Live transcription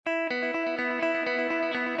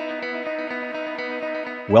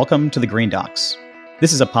Welcome to the Green Docs.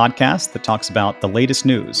 This is a podcast that talks about the latest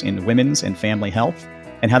news in women's and family health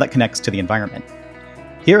and how that connects to the environment.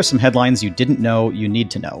 Here are some headlines you didn't know you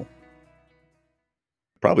need to know.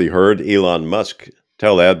 Probably heard Elon Musk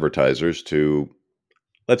tell advertisers to,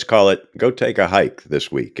 let's call it, go take a hike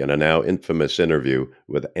this week in a now infamous interview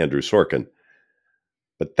with Andrew Sorkin.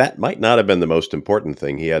 But that might not have been the most important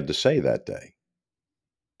thing he had to say that day.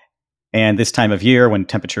 And this time of year, when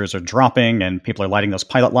temperatures are dropping and people are lighting those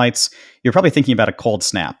pilot lights, you're probably thinking about a cold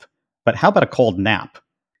snap. But how about a cold nap?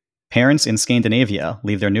 Parents in Scandinavia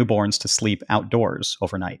leave their newborns to sleep outdoors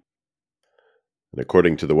overnight. And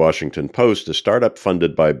according to the Washington Post, a startup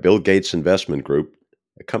funded by Bill Gates' investment group,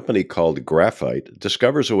 a company called Graphite,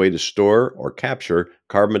 discovers a way to store or capture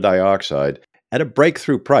carbon dioxide at a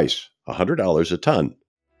breakthrough price, $100 a ton.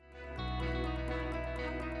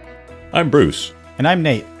 I'm Bruce. And I'm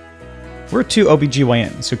Nate. We're two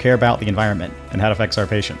OBGYNs who care about the environment and how it affects our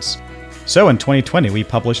patients. So in 2020, we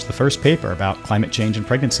published the first paper about climate change and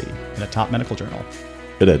pregnancy in a top medical journal.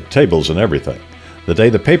 It had tables and everything. The day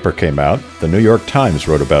the paper came out, the New York Times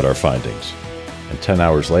wrote about our findings. And 10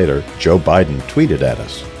 hours later, Joe Biden tweeted at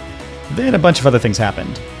us. Then a bunch of other things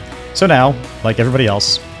happened. So now, like everybody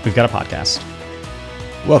else, we've got a podcast.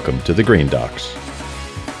 Welcome to the Green Docs.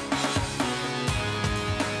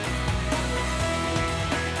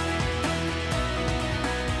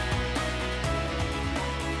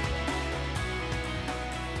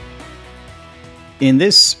 In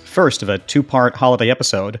this first of a two-part holiday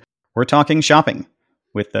episode, we're talking shopping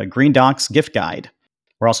with the Green Docs gift guide.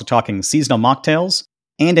 We're also talking seasonal mocktails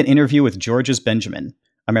and an interview with Georges Benjamin,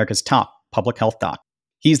 America's top public health doc.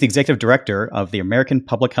 He's the executive director of the American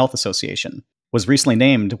Public Health Association, was recently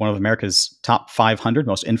named one of America's top 500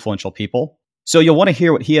 most influential people. So you'll want to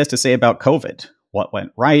hear what he has to say about COVID, what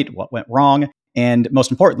went right, what went wrong, and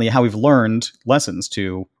most importantly, how we've learned lessons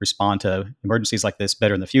to respond to emergencies like this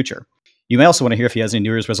better in the future. You may also want to hear if he has any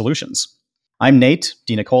New Year's resolutions. I'm Nate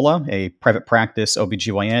DiNicola, a private practice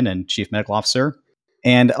OBGYN and chief medical officer,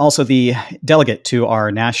 and also the delegate to our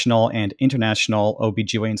national and international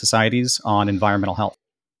OBGYN societies on environmental health.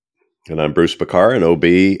 And I'm Bruce Bakar, an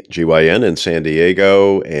OB-GYN in San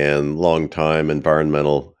Diego and longtime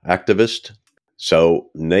environmental activist. So,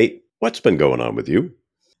 Nate, what's been going on with you?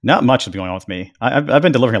 Not much has been going on with me. I've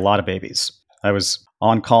been delivering a lot of babies. I was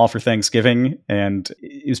on call for Thanksgiving, and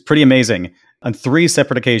it was pretty amazing. On 3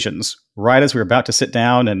 separate occasions, right as we were about to sit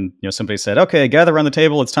down and somebody said, okay, gather around the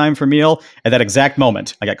table, it's time for meal. At that exact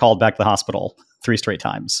moment, I got called back to the hospital 3 straight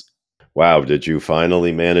times. Wow, did you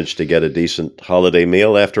finally manage to get a decent holiday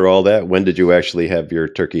meal after all that? When did you actually have your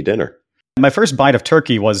turkey dinner? My first bite of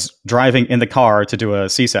turkey was driving in the car to do a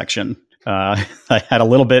C-section. I had a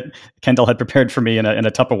little bit Kendall had prepared for me in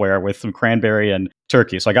a Tupperware with some cranberry and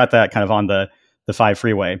turkey. So I got that kind of on the 5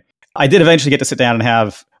 freeway. I did eventually get to sit down and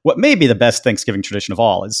have what may be the best Thanksgiving tradition of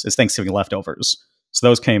all is Thanksgiving leftovers. So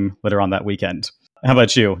those came later on that weekend. How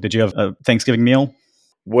about you? Did you have a Thanksgiving meal?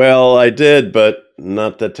 Well, I did, but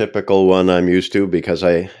not the typical one I'm used to because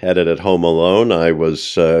I had it at home alone. I was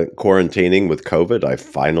quarantining with COVID. I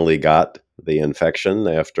finally got the infection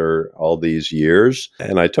after all these years.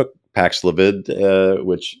 And I took Paxlovid,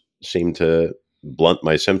 which seemed to blunt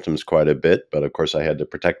my symptoms quite a bit. But of course, I had to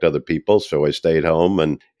protect other people. So I stayed home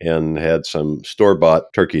and had some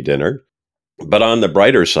store-bought turkey dinner. But on the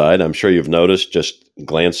brighter side, I'm sure you've noticed just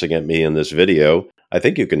glancing at me in this video, I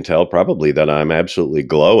think you can tell probably that I'm absolutely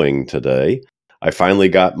glowing today. I finally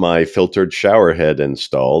got my filtered shower head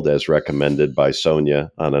installed as recommended by Sonia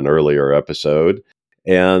on an earlier episode.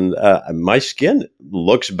 And my skin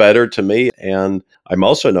looks better to me. And I'm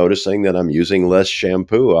also noticing that I'm using less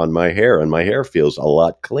shampoo on my hair and my hair feels a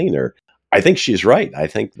lot cleaner. I think she's right. I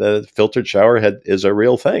think the filtered shower head is a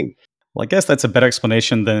real thing. Well, I guess that's a better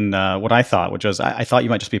explanation than what I thought, which was I thought you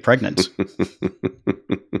might just be pregnant.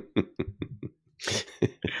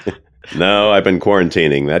 No, I've been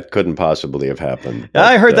quarantining. That couldn't possibly have happened. But,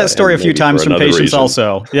 I heard that story a few times from patients reason.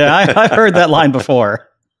 Also. Yeah, I've heard that line before.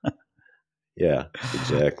 Yeah,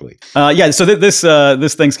 exactly. So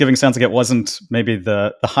this Thanksgiving sounds like it wasn't maybe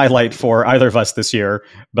the highlight for either of us this year.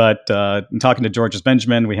 But in talking to Georges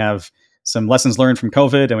Benjamin, we have some lessons learned from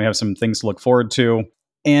COVID, and we have some things to look forward to.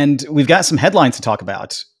 And we've got some headlines to talk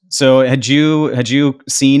about. So had you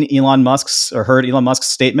seen Elon Musk's or heard Elon Musk's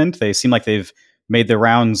statement? They seem like they've made their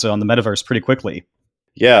rounds on the metaverse pretty quickly.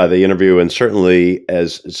 Yeah, the interview, and certainly,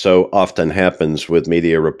 as so often happens with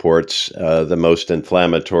media reports, the most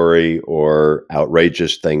inflammatory or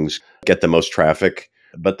outrageous things get the most traffic.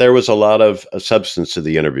 But there was a lot of substance to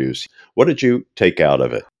the interviews. What did you take out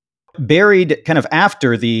of it? Buried kind of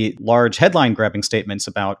after the large headline grabbing statements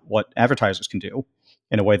about what advertisers can do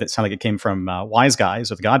in a way that sounded like it came from Wise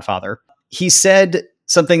Guys or The Godfather. He said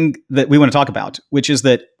something that we want to talk about, which is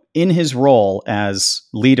that in his role as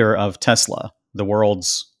leader of Tesla, the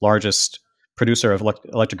world's largest producer of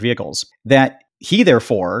electric vehicles, that he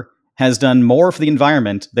therefore has done more for the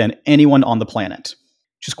environment than anyone on the planet,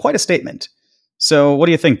 which is quite a statement. So what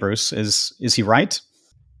do you think, Bruce? Is he right?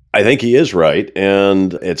 I think he is right.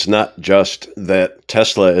 And it's not just that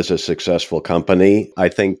Tesla is a successful company. I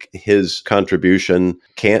think his contribution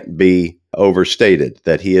can't be overstated,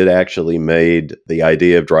 that he had actually made the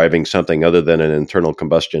idea of driving something other than an internal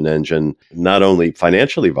combustion engine not only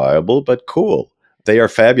financially viable, but cool. They are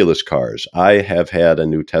fabulous cars. I have had a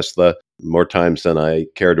new Tesla more times than I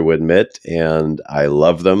care to admit, and I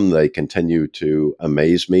love them. They continue to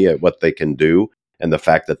amaze me at what they can do. And the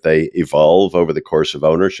fact that they evolve over the course of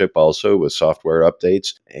ownership also with software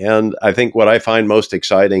updates. And I think what I find most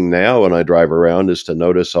exciting now when I drive around is to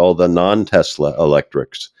notice all the non-Tesla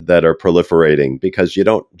electrics that are proliferating, because you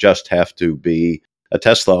don't just have to be a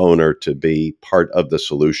Tesla owner to be part of the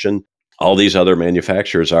solution. All these other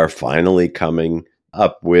manufacturers are finally coming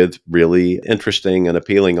up with really interesting and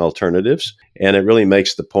appealing alternatives. And it really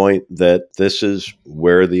makes the point that this is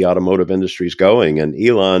where the automotive industry is going. And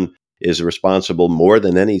Elon is responsible more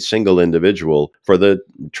than any single individual for the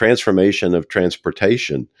transformation of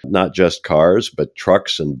transportation, not just cars, but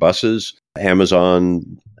trucks and buses.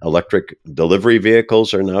 Amazon electric delivery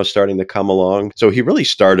vehicles are now starting to come along. So he really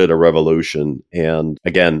started a revolution. And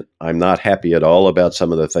again, I'm not happy at all about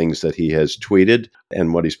some of the things that he has tweeted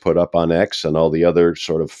and what he's put up on X and all the other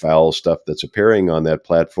sort of foul stuff that's appearing on that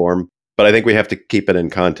platform. But I think we have to keep it in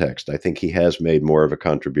context. I think he has made more of a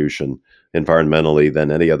contribution environmentally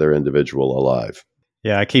than any other individual alive.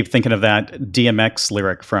 Yeah, I keep thinking of that DMX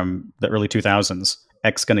lyric from the early 2000s,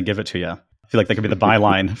 X gonna give it to you. I feel like that could be the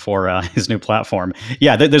byline for his new platform.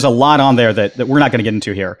 Yeah, there's a lot on there that we're not going to get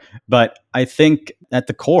into here. But I think at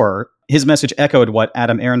the core, his message echoed what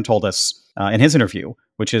Adam Aaron told us in his interview,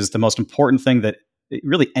 which is the most important thing that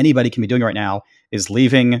really anybody can be doing right now is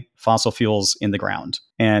leaving fossil fuels in the ground.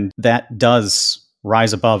 And that does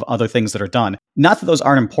rise above other things that are done. Not that those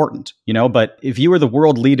aren't important, but if you were the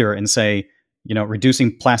world leader in, say,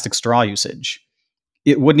 reducing plastic straw usage,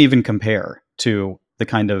 it wouldn't even compare to the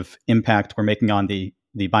kind of impact we're making on the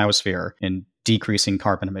biosphere in decreasing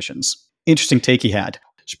carbon emissions. Interesting take he had.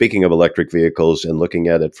 Speaking of electric vehicles and looking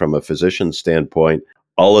at it from a physician's standpoint,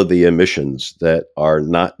 all of the emissions that are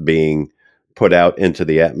not being put out into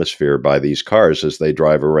the atmosphere by these cars as they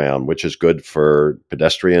drive around, which is good for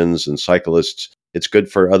pedestrians and cyclists. It's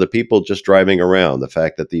good for other people just driving around. The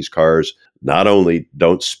fact that these cars not only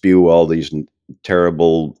don't spew all these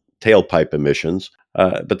terrible tailpipe emissions,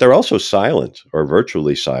 but they're also silent or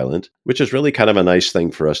virtually silent, which is really kind of a nice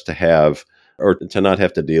thing for us to have, or to not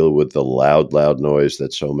have to deal with the loud noise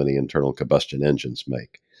that so many internal combustion engines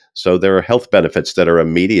make. So there are health benefits that are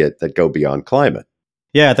immediate that go beyond climate.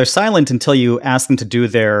 Yeah, they're silent until you ask them to do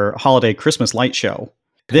their holiday Christmas light show.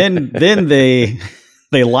 Then they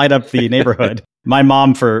light up the neighborhood. My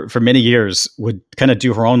mom for many years would kind of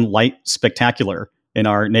do her own light spectacular in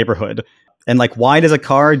our neighborhood. And why does a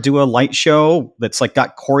car do a light show that's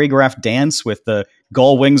got choreographed dance with the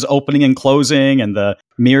gull wings opening and closing and the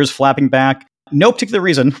mirrors flapping back? No particular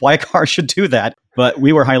reason why a car should do that, but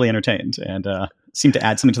we were highly entertained and seemed to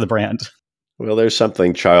add something to the brand. Well, there's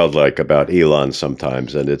something childlike about Elon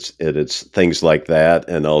sometimes, and it's things like that,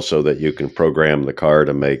 and also that you can program the car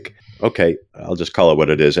to make, okay, I'll just call it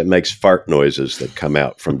what it is. It makes fart noises that come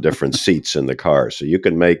out from different seats in the car. So you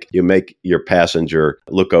make your passenger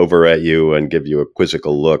look over at you and give you a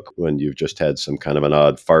quizzical look when you've just had some kind of an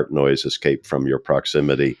odd fart noise escape from your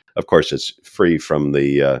proximity. Of course, it's free from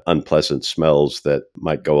the unpleasant smells that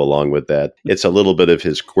might go along with that. It's a little bit of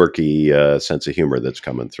his quirky sense of humor that's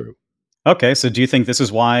coming through. Okay, so do you think this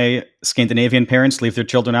is why Scandinavian parents leave their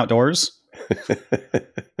children outdoors?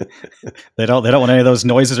 They don't want any of those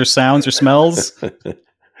noises or sounds or smells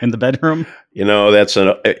in the bedroom? That's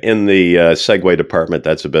in the segue department,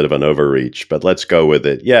 that's a bit of an overreach, but let's go with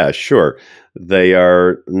it. Yeah, sure.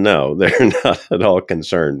 They're not at all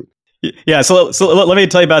concerned. Yeah, so let me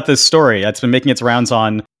tell you about this story. It's been making its rounds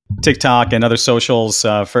on TikTok and other socials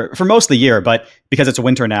for most of the year, but because it's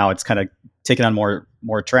winter now, it's kind of taken on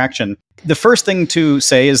more traction. The first thing to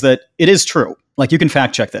say is that it is true. You can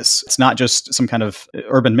fact check this. It's not just some kind of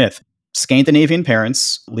urban myth. Scandinavian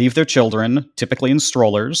parents leave their children, typically in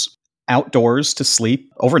strollers, outdoors to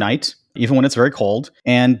sleep overnight, even when it's very cold.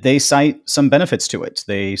 And they cite some benefits to it.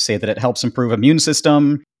 They say that it helps improve immune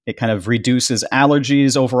system. It kind of reduces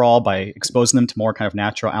allergies overall by exposing them to more kind of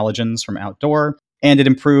natural allergens from outdoor. And it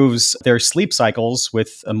improves their sleep cycles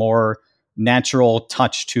with a more natural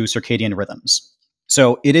touch to circadian rhythms.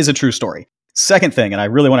 So it is a true story. Second thing, and I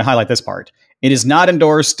really want to highlight this part, it is not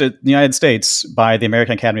endorsed in the United States by the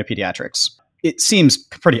American Academy of Pediatrics. It seems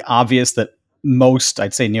pretty obvious that most,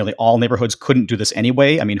 I'd say nearly all neighborhoods couldn't do this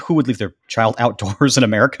anyway. I mean, who would leave their child outdoors in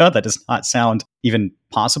America? That does not sound even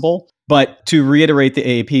possible. But to reiterate the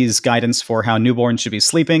AAP's guidance for how newborns should be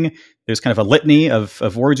sleeping, there's kind of a litany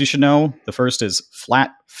of words you should know. The first is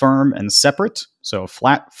flat, firm, and separate. So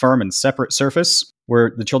flat, firm, and separate surface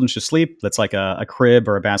where the children should sleep. That's like a crib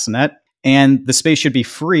or a bassinet. And the space should be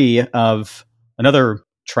free of another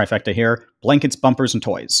trifecta here: blankets, bumpers, and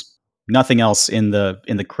toys. Nothing else in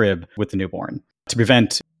the crib with the newborn to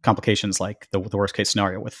prevent complications like the worst case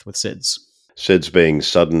scenario with SIDS. SIDS being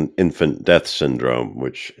sudden infant death syndrome,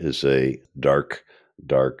 which is a dark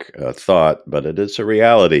thought, but it is a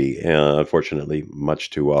reality, unfortunately, much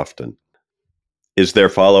too often. Is there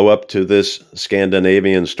follow-up to this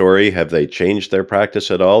Scandinavian story? Have they changed their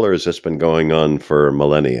practice at all, or has this been going on for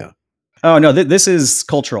millennia? Oh, no, this is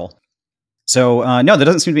cultural. So, no, there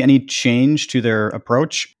doesn't seem to be any change to their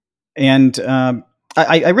approach. And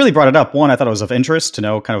I really brought it up. One, I thought it was of interest to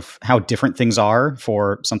know kind of how different things are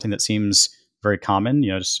for something that seems very common,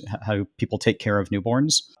 just how people take care of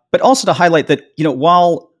newborns. But also to highlight that,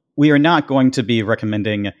 while we are not going to be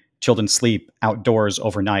recommending children sleep outdoors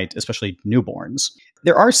overnight, especially newborns,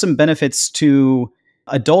 there are some benefits to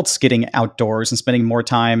adults getting outdoors and spending more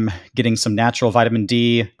time getting some natural vitamin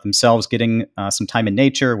D, themselves getting some time in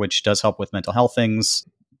nature, which does help with mental health things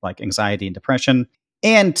like anxiety and depression.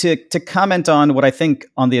 And to comment on what I think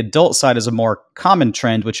on the adult side is a more common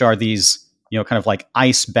trend, which are these, kind of like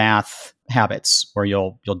ice bath habits where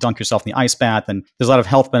you'll dunk yourself in the ice bath, and there's a lot of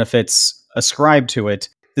health benefits ascribed to it.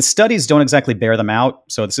 The studies don't exactly bear them out,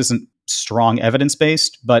 so this isn't strong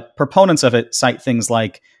evidence-based, but proponents of it cite things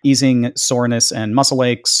like easing soreness and muscle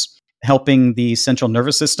aches, helping the central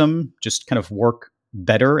nervous system just kind of work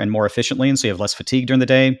better and more efficiently, and so you have less fatigue during the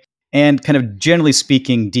day, and kind of generally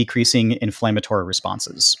speaking, decreasing inflammatory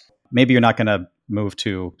responses. Maybe you're not going to move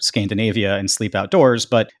to Scandinavia and sleep outdoors,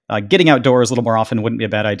 but getting outdoors a little more often wouldn't be a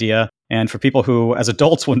bad idea. And for people who, as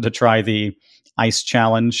adults, wanted to try the ice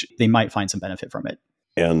challenge, they might find some benefit from it.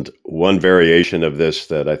 And one variation of this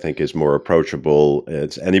that I think is more approachable,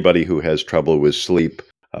 it's anybody who has trouble with sleep.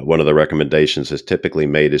 One of the recommendations that's typically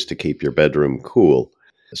made is to keep your bedroom cool.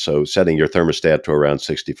 So setting your thermostat to around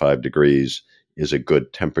 65 degrees is a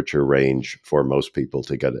good temperature range for most people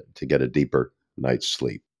to get a deeper night's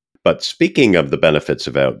sleep. But speaking of the benefits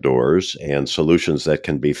of outdoors and solutions that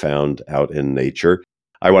can be found out in nature,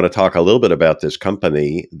 I want to talk a little bit about this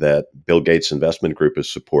company that Bill Gates Investment Group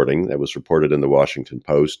is supporting that was reported in the Washington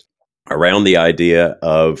Post around the idea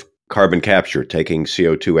of carbon capture, taking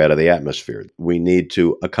CO2 out of the atmosphere. We need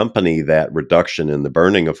to accompany that reduction in the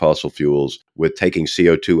burning of fossil fuels with taking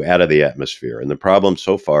CO2 out of the atmosphere. And the problem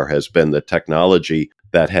so far has been the technology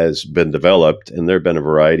that has been developed, and there have been a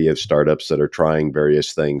variety of startups that are trying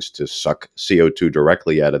various things to suck CO2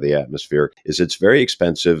 directly out of the atmosphere, is it's very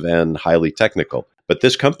expensive and highly technical. But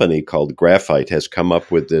this company called Graphite has come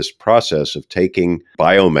up with this process of taking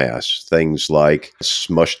biomass, things like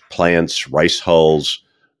smushed plants, rice hulls,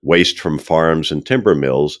 waste from farms and timber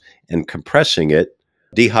mills, and compressing it,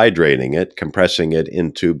 dehydrating it, compressing it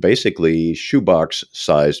into basically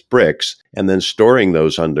shoebox-sized bricks, and then storing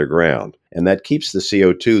those underground. And that keeps the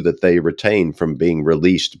CO2 that they retain from being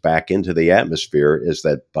released back into the atmosphere as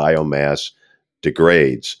that biomass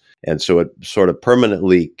degrades. And so it sort of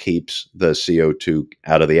permanently keeps the CO2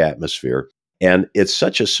 out of the atmosphere. And it's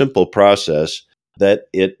such a simple process that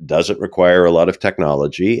it doesn't require a lot of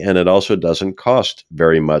technology, and it also doesn't cost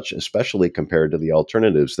very much, especially compared to the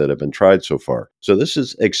alternatives that have been tried so far. So this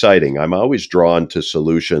is exciting. I'm always drawn to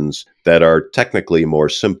solutions that are technically more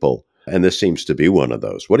simple, and this seems to be one of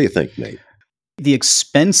those. What do you think, Nate? The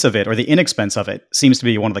expense of it, or the inexpense of it, seems to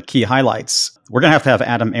be one of the key highlights. We're going to have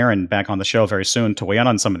Adam Aaron back on the show very soon to weigh in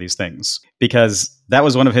on some of these things, because that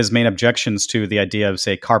was one of his main objections to the idea of,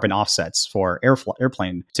 say, carbon offsets for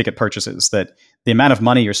airplane ticket purchases, that the amount of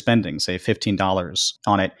money you're spending, say $15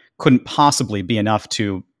 on it, couldn't possibly be enough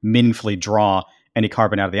to meaningfully draw any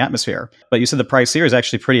carbon out of the atmosphere. But you said the price here is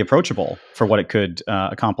actually pretty approachable for what it could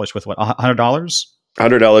accomplish with, what, $100?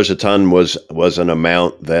 $100 a ton was an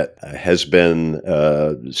amount that has been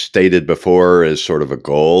stated before as sort of a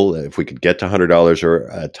goal. If we could get to $100 or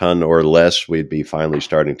a ton or less, we'd be finally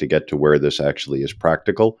starting to get to where this actually is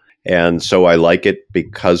practical. And so I like it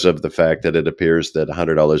because of the fact that it appears that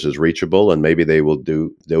 $100 is reachable, and maybe they will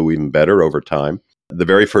do even better over time. The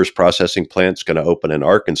very first processing plant is going to open in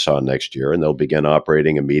Arkansas next year, and they'll begin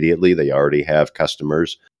operating immediately. They already have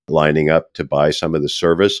customers lining up to buy some of the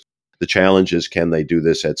service. The challenge is, can they do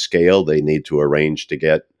this at scale? They need to arrange to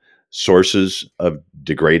get sources of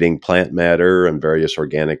degrading plant matter and various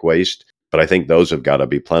organic waste. But I think those have got to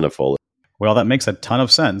be plentiful. Well, that makes a ton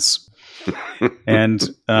of sense. And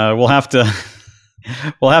we'll have to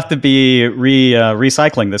be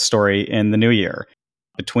recycling this story in the new year.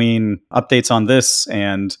 Between updates on this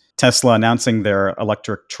and Tesla announcing their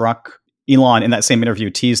electric truck, Elon in that same interview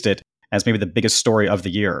teased it as maybe the biggest story of the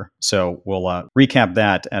year. So we'll recap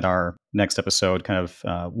that at our next episode, kind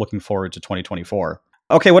of looking forward to 2024.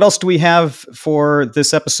 Okay, what else do we have for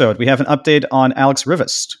this episode? We have an update on Alex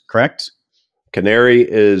Rivest, correct? Canary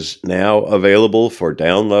is now available for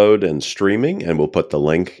download and streaming, and we'll put the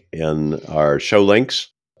link in our show links.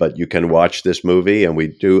 But you can watch this movie, and we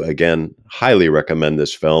do, again, highly recommend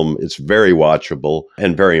this film. It's very watchable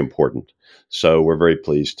and very important. So we're very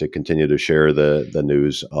pleased to continue to share the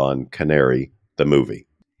news on Canary, the movie.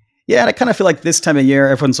 Yeah, and I kind of feel like this time of year,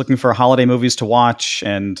 everyone's looking for holiday movies to watch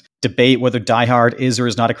and debate whether Die Hard is or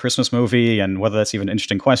is not a Christmas movie and whether that's even an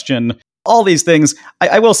interesting question. All these things.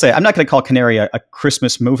 I will say, I'm not going to call Canary a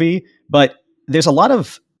Christmas movie, but there's a lot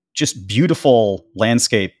of just beautiful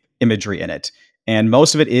landscape imagery in it. And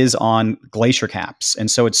most of it is on glacier caps. And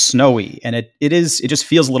so it's snowy and it just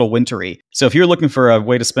feels a little wintry. So if you're looking for a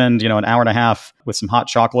way to spend, an hour and a half with some hot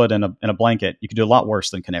chocolate and a blanket, you could do a lot worse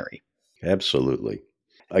than Canary. Absolutely.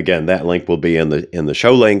 Again, that link will be in the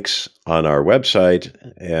show links on our website.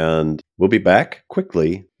 And we'll be back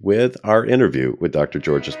quickly with our interview with Dr.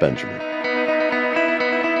 Georges Benjamin.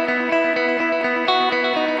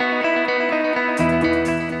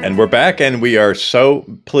 And we're back, and we are so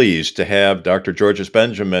pleased to have Dr. Georges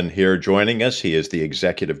Benjamin here joining us. He is the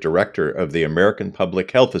executive director of the American Public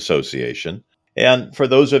Health Association. And for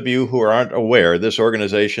those of you who aren't aware, this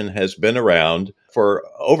organization has been around for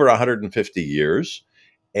over 150 years.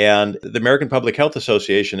 And the American Public Health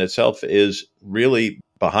Association itself is really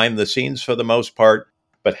behind the scenes for the most part,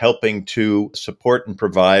 but helping to support and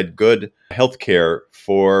provide good health care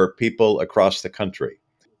for people across the country.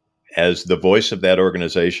 As the voice of that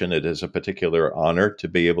organization, it is a particular honor to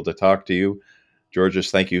be able to talk to you.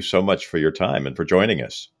 Georges, thank you so much for your time and for joining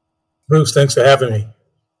us. Bruce, thanks for having me.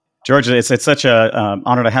 Georges, it's such an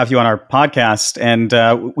honor to have you on our podcast.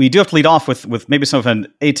 And we do have to lead off with maybe some of an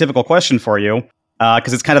atypical question for you,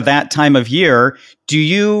 because it's kind of that time of year. Do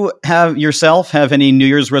you have any New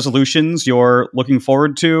Year's resolutions you're looking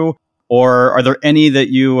forward to? Or are there any that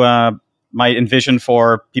you might envision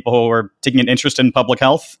for people who are taking an interest in public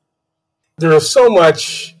health? There is so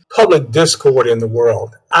much public discord in the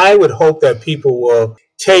world. I would hope that people will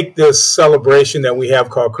take this celebration that we have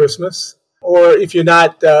called Christmas, or if you're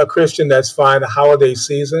not a Christian, that's fine, the holiday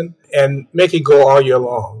season, and make it go all year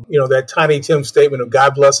long. That Tiny Tim statement of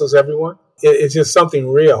God blesses everyone. It's just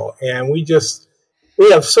something real. And we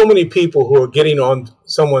have so many people who are getting on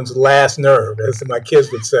someone's last nerve, as my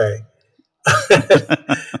kids would say,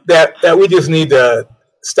 that we just need to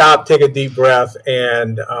stop, take a deep breath,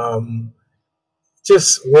 and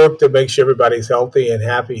just work to make sure everybody's healthy and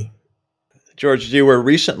happy. George, you were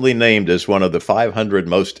recently named as one of the 500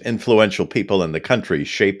 most influential people in the country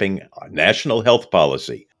shaping national health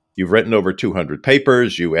policy. You've written over 200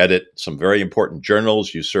 papers, you edit some very important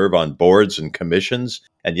journals, you serve on boards and commissions,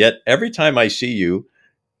 and yet every time I see you,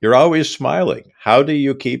 you're always smiling. How do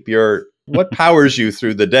you keep what powers you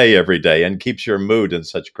through the day every day and keeps your mood in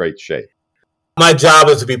such great shape? My job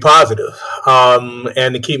is to be positive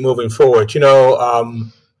and to keep moving forward.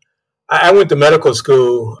 I went to medical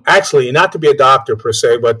school, actually, not to be a doctor per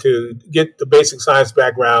se, but to get the basic science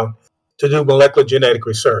background to do molecular genetic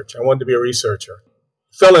research. I wanted to be a researcher.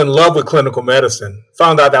 Fell in love with clinical medicine.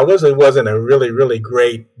 Found out I wasn't a really, really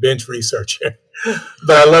great bench researcher,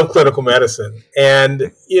 but I love clinical medicine.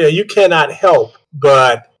 And, you cannot help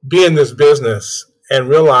but be in this business and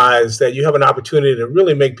realize that you have an opportunity to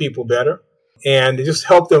really make people better and just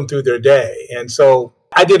help them through their day. And so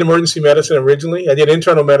I did emergency medicine originally. I did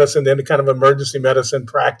internal medicine, then kind of emergency medicine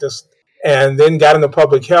practice, and then got into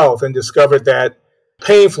public health and discovered that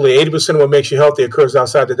painfully 80% of what makes you healthy occurs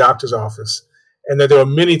outside the doctor's office. And that there are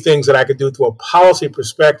many things that I could do through a policy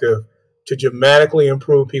perspective to dramatically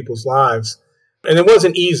improve people's lives. And it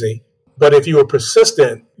wasn't easy, but if you were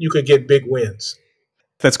persistent, you could get big wins.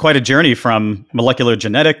 That's quite a journey from molecular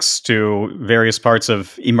genetics to various parts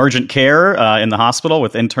of emergent care in the hospital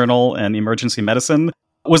with internal and emergency medicine.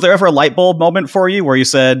 Was there ever a light bulb moment for you where you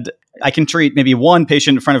said, I can treat maybe one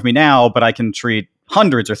patient in front of me now, but I can treat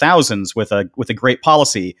hundreds or thousands with a great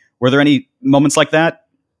policy? Were there any moments like that?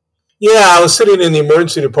 Yeah, I was sitting in the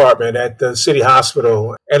emergency department at the city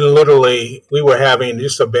hospital, and literally we were having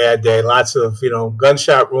just a bad day. Lots of,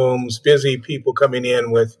 gunshot wounds, busy people coming in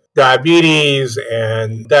with diabetes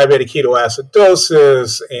and diabetic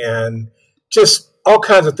ketoacidosis and just all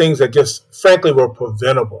kinds of things that just frankly were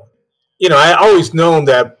preventable. I always known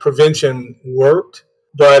that prevention worked,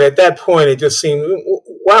 but at that point it just seemed,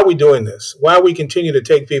 why are we doing this? Why are we continue to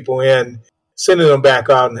take people in, sending them back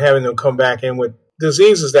out and having them come back in with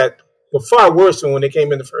diseases that were far worse than when they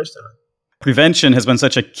came in the first time? Prevention has been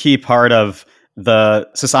such a key part of the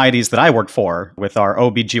societies that I work for, with our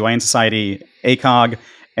OBGYN Society, ACOG,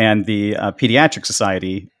 and the Pediatric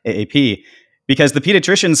Society, AAP, because the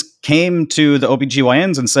pediatricians came to the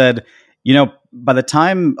OBGYNs and said, by the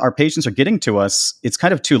time our patients are getting to us, it's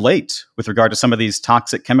kind of too late with regard to some of these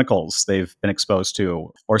toxic chemicals they've been exposed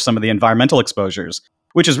to, or some of the environmental exposures,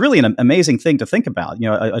 which is really an amazing thing to think about.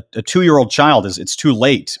 A 2-year-old child, it's too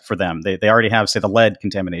late for them. They already have, say, the lead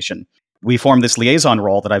contamination. We formed this liaison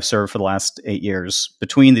role that I've served for the last 8 years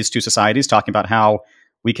between these two societies, talking about how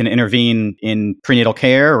we can intervene in prenatal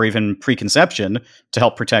care or even preconception to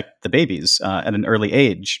help protect the babies at an early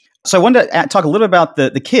age. So I wanted to talk a little about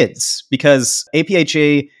the kids, because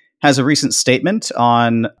APHA has a recent statement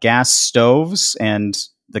on gas stoves and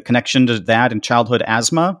the connection to that and childhood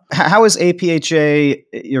asthma. How is APHA,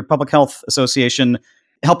 your public health association,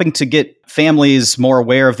 helping to get families more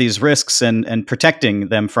aware of these risks and protecting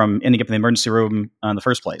them from ending up in the emergency room in the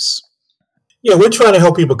first place? Yeah, we're trying to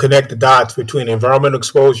help people connect the dots between environmental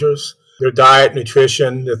exposures, their diet,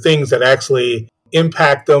 nutrition, the things that actually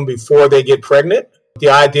impact them before they get pregnant. The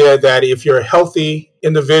idea that if you're a healthy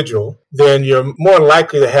individual, then you're more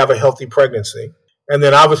likely to have a healthy pregnancy. And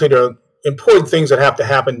then obviously there are important things that have to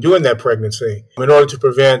happen during that pregnancy in order to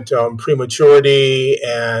prevent prematurity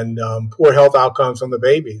and poor health outcomes on the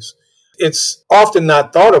babies. It's often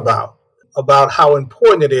not thought about how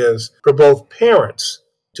important it is for both parents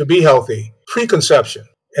to be healthy preconception,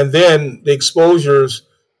 and then the exposures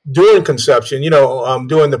during conception,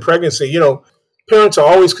 during the pregnancy. Parents are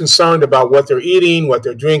always concerned about what they're eating, what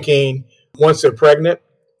they're drinking once they're pregnant,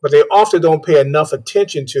 but they often don't pay enough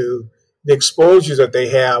attention to the exposures that they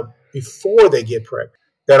have before they get pregnant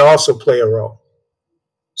that also play a role.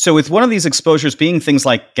 So with one of these exposures being things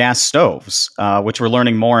like gas stoves, which we're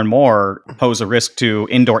learning more and more pose a risk to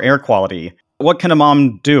indoor air quality, what can a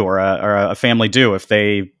mom do or a family do if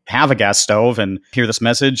they have a gas stove and hear this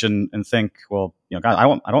message and think, well, God, I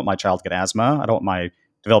don't want my child to get asthma. I don't want my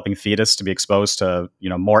developing fetus to be exposed to,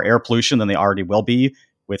 more air pollution than they already will be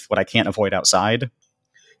with what I can't avoid outside?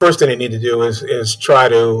 First thing they need to do is try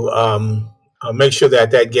to make sure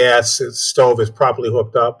that gas stove is properly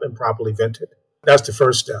hooked up and properly vented. That's the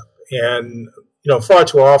first step. And, far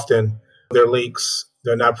too often there are leaks,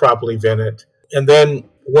 they're not properly vented. And then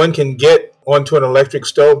one can get onto an electric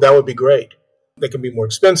stove, that would be great. They can be more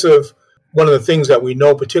expensive. One of the things that we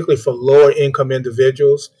know, particularly for lower income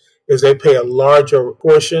individuals, is they pay a larger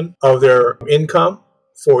portion of their income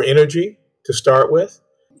for energy to start with.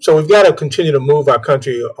 So we've got to continue to move our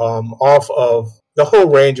country off of the whole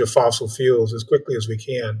range of fossil fuels as quickly as we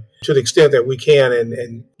can, to the extent that we can,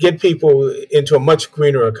 and get people into a much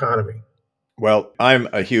greener economy. Well, I'm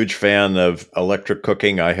a huge fan of electric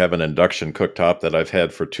cooking. I have an induction cooktop that I've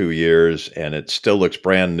had for 2 years, and it still looks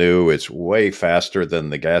brand new. It's way faster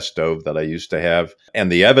than the gas stove that I used to have.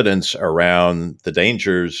 And the evidence around the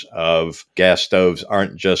dangers of gas stoves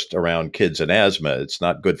aren't just around kids and asthma. It's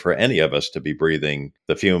not good for any of us to be breathing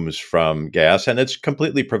the fumes from gas, and it's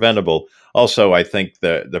completely preventable. Also, I think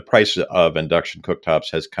the price of induction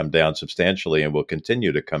cooktops has come down substantially and will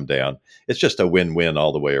continue to come down. It's just a win-win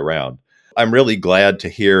all the way around. I'm really glad to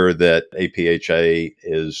hear that APHA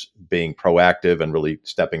is being proactive and really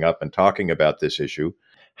stepping up and talking about this issue.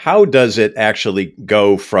 How does it actually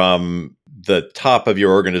go from the top of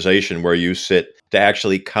your organization where you sit to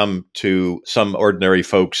actually come to some ordinary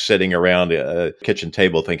folks sitting around a kitchen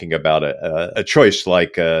table thinking about a choice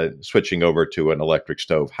like switching over to an electric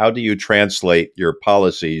stove? How do you translate your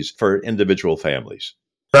policies for individual families?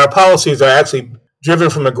 Our policies are actually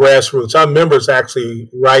driven from the grassroots. Our members actually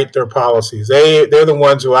write their policies. They're the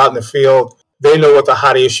ones who are out in the field. They know what the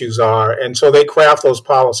hot issues are. And so they craft those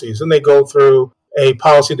policies, and they go through a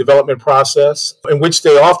policy development process in which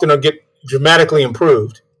they often get dramatically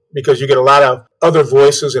improved, because you get a lot of other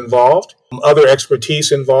voices involved, other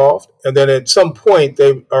expertise involved. And then at some point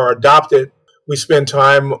they are adopted. We spend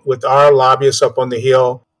time with our lobbyists up on the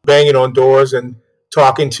Hill, banging on doors and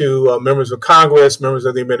talking to members of Congress, members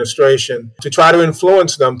of the administration, to try to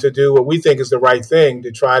influence them to do what we think is the right thing,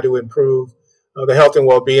 to try to improve the health and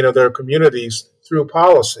well-being of their communities through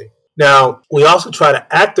policy. Now, we also try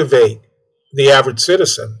to activate the average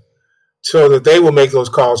citizen so that they will make those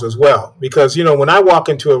calls as well. Because, when I walk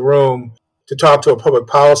into a room to talk to a public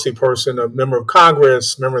policy person, a member of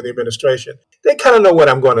Congress, member of the administration, they kind of know what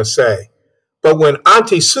I'm going to say. But when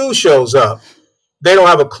Auntie Sue shows up, they don't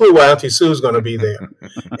have a clue why Auntie Sue is going to be there.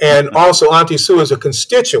 And also, Auntie Sue is a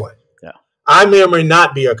constituent. Yeah. I may or may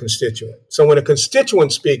not be a constituent. So when a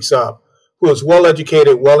constituent speaks up, who is well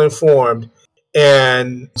educated, well informed,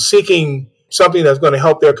 and seeking something that's going to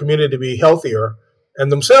help their community to be healthier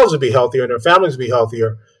and themselves to be healthier and their families to be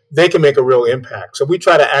healthier, they can make a real impact. So we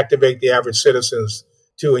try to activate the average citizens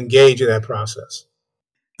to engage in that process.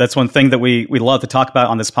 That's one thing that we love to talk about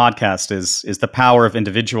on this podcast is the power of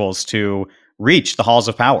individuals to reach the halls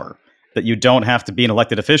of power, that you don't have to be an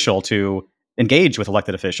elected official to engage with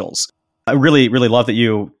elected officials. I really, really love that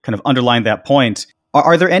you kind of underlined that point.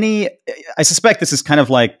 Are there any, I suspect this is kind of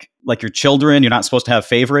like your children, you're not supposed to have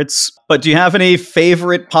favorites, but do you have any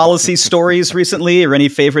favorite policy stories recently or any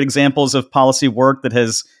favorite examples of policy work that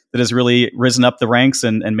has really risen up the ranks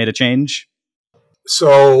and made a change?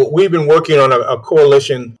 So we've been working on a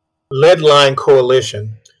coalition, lead line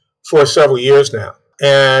coalition, for several years now.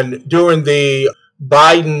 And during the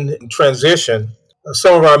Biden transition,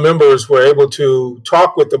 some of our members were able to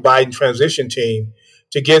talk with the Biden transition team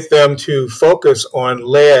to get them to focus on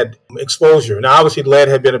lead exposure. Now, obviously, lead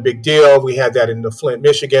had been a big deal. We had that in the Flint,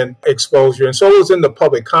 Michigan exposure. And so it was in the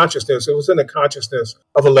public consciousness. It was in the consciousness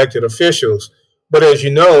of elected officials. But as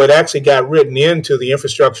you know, it actually got written into the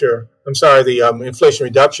Inflation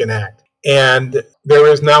Reduction Act. And there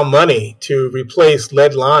is now money to replace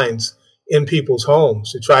lead lines in people's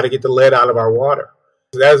homes to try to get the lead out of our water.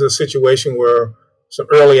 That is a situation where some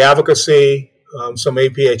early advocacy, some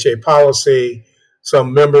APHA policy,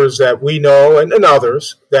 some members that we know and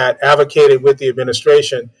others that advocated with the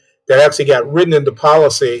administration that actually got written into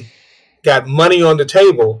policy, got money on the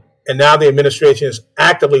table, and now the administration is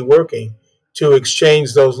actively working to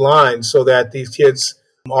exchange those lines so that these kids,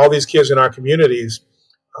 all these kids in our communities,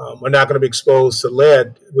 are not going to be exposed to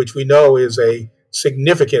lead, which we know is a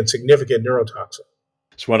significant neurotoxin.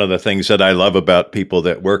 It's one of the things that I love about people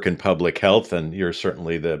that work in public health, and you're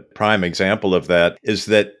certainly the prime example of that, is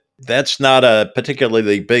that that's not a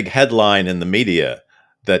particularly big headline in the media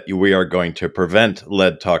that we are going to prevent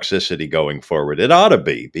lead toxicity going forward. It ought to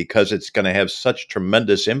be, because it's going to have such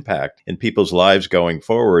tremendous impact in people's lives going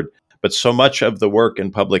forward. But so much of the work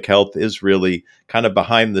in public health is really kind of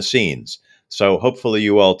behind the scenes. So hopefully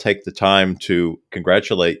you all take the time to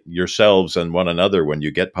congratulate yourselves and one another when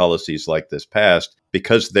you get policies like this passed,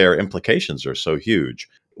 because their implications are so huge.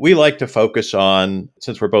 We like to focus on,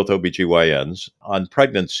 since we're both OBGYNs, on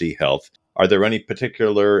pregnancy health. Are there any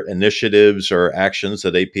particular initiatives or actions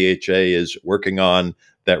that APHA is working on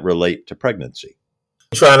that relate to pregnancy?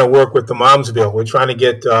 Trying to work with the Moms Bill. We're trying to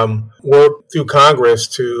get work through Congress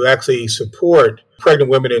to actually support pregnant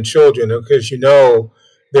women and children, because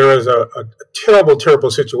there is a terrible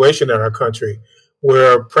situation in our country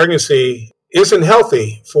where pregnancy isn't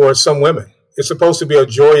healthy for some women. It's supposed to be a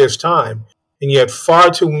joyous time, and yet far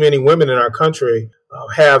too many women in our country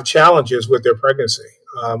have challenges with their pregnancy.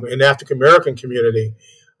 In the African American community,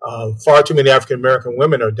 far too many African American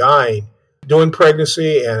women are dying during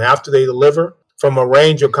pregnancy and after they deliver from a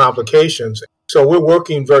range of complications. So we're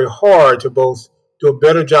working very hard to both do a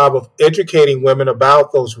better job of educating women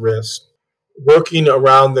about those risks, working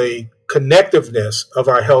around the connectiveness of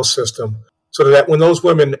our health system, so that when those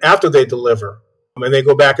women, after they deliver, and they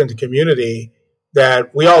go back into community, that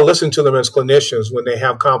we all listen to them as clinicians when they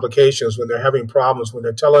have complications, when they're having problems, when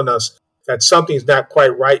they're telling us that something's not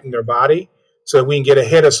quite right in their body, so that we can get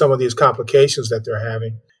ahead of some of these complications that they're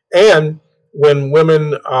having. And when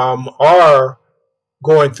women are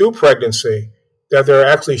going through pregnancy, that they're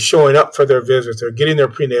actually showing up for their visits, they're getting their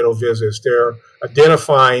prenatal visits, they're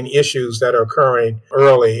identifying issues that are occurring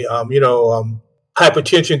early.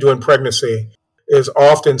 Hypertension during pregnancy is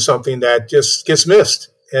often something that just gets missed,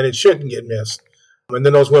 and it shouldn't get missed. And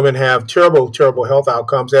then those women have terrible health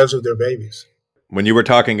outcomes, as do their babies. When you were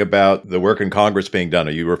talking about the work in Congress being done,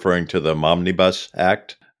 are you referring to the Momnibus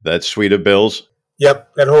Act, that suite of bills?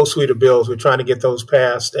 Yep, that whole suite of bills. We're trying to get those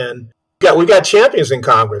passed, and we got champions in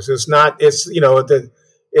Congress. It's not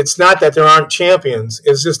that there aren't champions.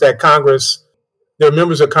 It's just that Congress, there are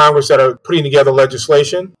members of Congress that are putting together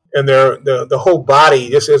legislation, and the whole body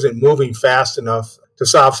just isn't moving fast enough to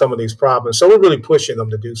solve some of these problems. So we're really pushing them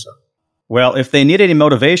to do so. Well, if they need any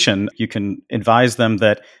motivation, you can advise them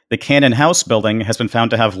that the Cannon House building has been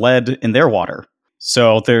found to have lead in their water.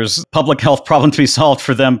 So there's public health problem to be solved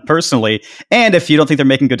for them personally. And if you don't think they're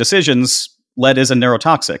making good decisions, lead is a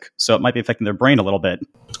neurotoxic, so it might be affecting their brain a little bit.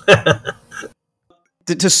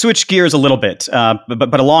 To switch gears a little bit,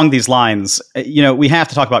 but along these lines, we have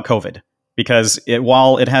to talk about COVID because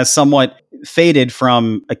while it has somewhat faded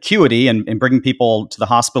from acuity and bringing people to the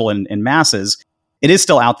hospital in masses, it is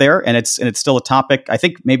still out there, and it's still a topic. I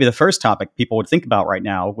think maybe the first topic people would think about right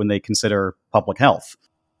now when they consider public health.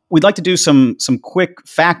 We'd like to do some quick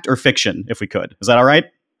fact or fiction, if we could. Is that all right?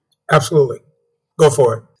 Absolutely. Go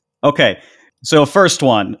for it. Okay. So first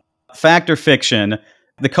one, fact or fiction,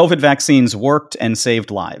 the COVID vaccines worked and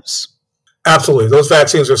saved lives. Absolutely. Those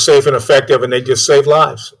vaccines are safe and effective, and they just save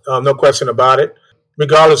lives. No question about it.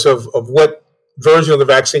 Regardless of what version of the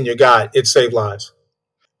vaccine you got, it saved lives.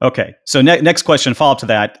 Okay. So next question, follow up to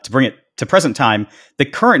that, to bring it to present time, the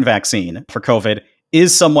current vaccine for COVID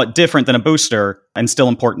is somewhat different than a booster and still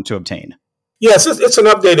important to obtain. Yes, it's an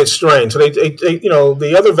updated strain. So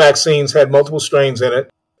the other vaccines had multiple strains in it.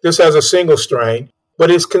 This has a single strain, but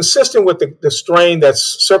it's consistent with the strain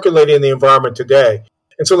that's circulating in the environment today.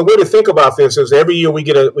 And so the way to think about this is every year we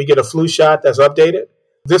get a flu shot that's updated.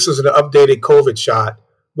 This is an updated COVID shot,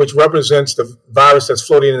 which represents the virus that's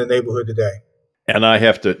floating in the neighborhood today. And I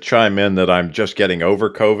have to chime in that I'm just getting over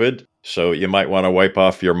COVID. So you might want to wipe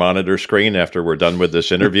off your monitor screen after we're done with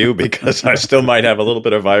this interview because I still might have a little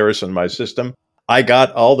bit of virus in my system. I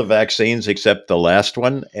got all the vaccines except the last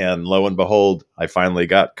one. And lo and behold, I finally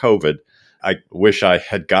got COVID. I wish I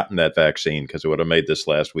had gotten that vaccine because it would have made this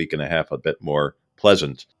last week and a half a bit more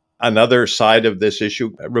pleasant. Another side of this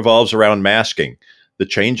issue revolves around masking. The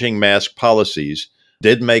changing mask policies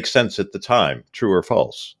did make sense at the time. True or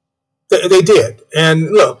false? They did. And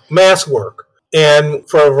look, masks work. And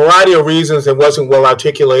for a variety of reasons, it wasn't well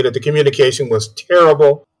articulated. The communication was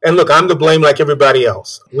terrible. And look, I'm to blame like everybody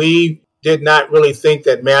else. We did not really think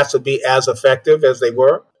that masks would be as effective as they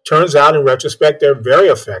were. Turns out, in retrospect, they're very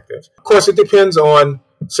effective. Of course, it depends on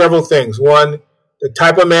several things. One, the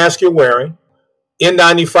type of mask you're wearing.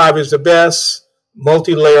 N95 is the best.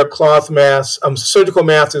 Multi-layer cloth mask. Surgical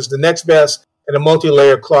mask is the next best. And a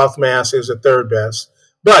multi-layer cloth mask is the third best.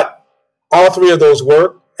 But all three of those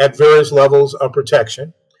work at various levels of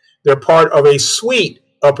protection. They're part of a suite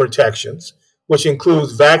of protections, which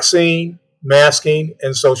includes vaccine, masking,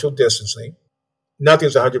 and social distancing.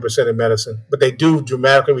 Nothing's 100% in medicine, but they do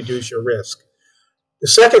dramatically reduce your risk. The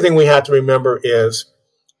second thing we have to remember is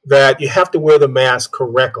that you have to wear the mask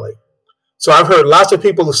correctly. So I've heard lots of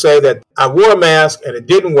people say that I wore a mask and it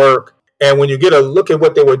didn't work. And when you get a look at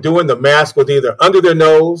what they were doing, the mask was either under their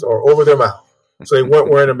nose or over their mouth. So they weren't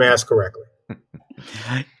wearing a mask correctly.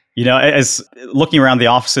 As looking around the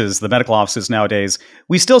offices, the medical offices nowadays,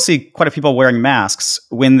 we still see quite a few people wearing masks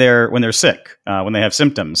when they're sick, when they have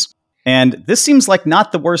symptoms. And this seems like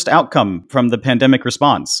not the worst outcome from the pandemic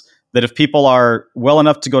response, that if people are well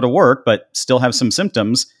enough to go to work but still have some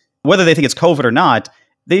symptoms, whether they think it's COVID or not,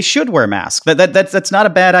 they should wear masks. That's not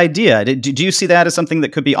a bad idea. Do you see that as something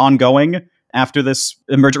that could be ongoing after this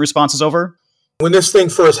emergent response is over? When this thing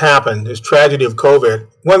first happened, this tragedy of COVID,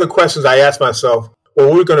 one of the questions I asked myself,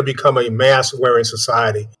 well, we're going to become a mask-wearing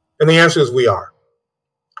society. And the answer is we are.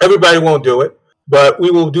 Everybody won't do it, but we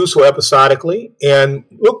will do so episodically. And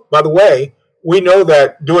look, by the way, we know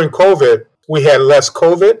that during COVID, we had less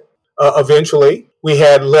COVID eventually. We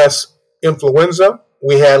had less influenza.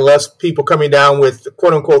 We had less people coming down with,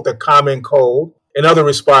 quote unquote, the common cold and other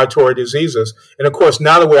respiratory diseases. And of course,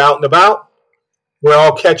 now that we're out and about, we're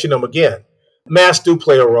all catching them again. Masks do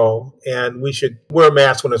play a role, and we should wear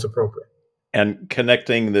masks when it's appropriate. And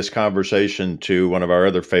connecting this conversation to one of our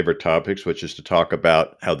other favorite topics, which is to talk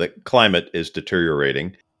about how the climate is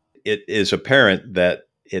deteriorating, it is apparent that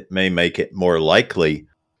it may make it more likely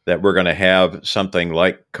that we're going to have something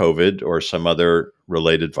like COVID or some other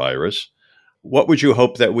related virus. What would you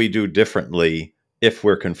hope that we do differently if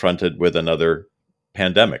we're confronted with another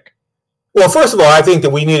pandemic? Well, first of all, I think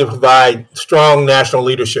that we need to provide strong national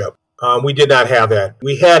leadership. We did not have that.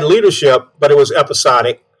 We had leadership, but it was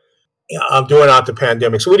episodic during the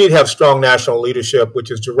pandemic. So we need to have strong national leadership, which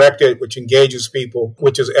is directed, which engages people,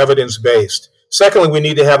 which is evidence-based. Secondly, we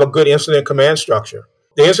need to have a good incident command structure.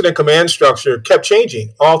 The incident command structure kept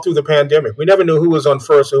changing all through the pandemic. We never knew who was on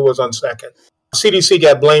first, who was on second. CDC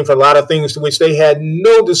got blamed for a lot of things to which they had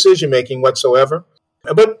no decision-making whatsoever.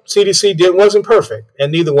 But CDC wasn't perfect,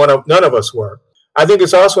 and none of us were. I think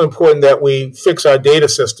it's also important that we fix our data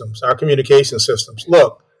systems, our communication systems.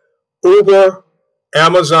 Look, Uber,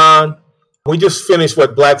 Amazon, we just finished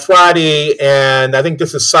Black Friday, and I think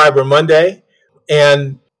this is Cyber Monday.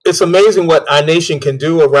 And it's amazing what our nation can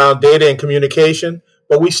do around data and communication,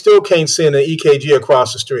 but we still can't send an EKG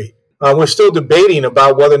across the street. We're still debating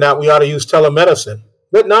about whether or not we ought to use telemedicine.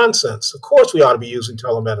 What nonsense. Of course we ought to be using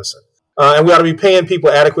telemedicine. And we ought to be paying people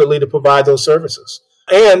adequately to provide those services.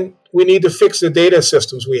 And we need to fix the data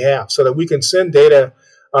systems we have so that we can send data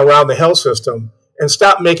around the health system and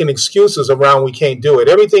stop making excuses around we can't do it.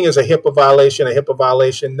 Everything is a HIPAA violation, a HIPAA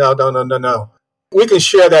violation. No. We can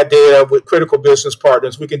share that data with critical business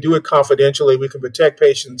partners. We can do it confidentially. We can protect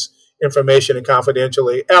patients' information and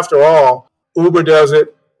confidentially. After all, Uber does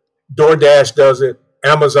it, DoorDash does it,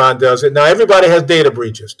 Amazon does it. Now, everybody has data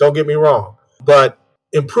breaches, don't get me wrong. But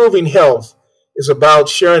improving health is about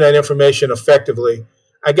sharing that information effectively.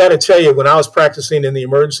 I got to tell you, when I was practicing in the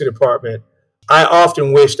emergency department, I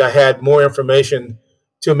often wished I had more information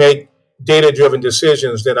to make data-driven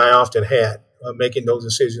decisions than I often had making those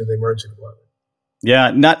decisions in the emergency department.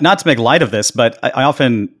 Yeah, not to make light of this, but I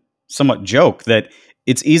often somewhat joke that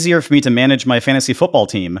it's easier for me to manage my fantasy football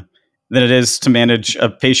team than it is to manage a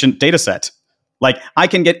patient data set. Like, I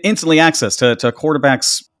can get instantly access to a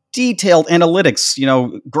quarterback's detailed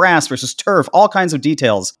analytics, grass versus turf, all kinds of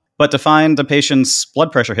details. But to find a patient's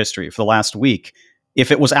blood pressure history for the last week,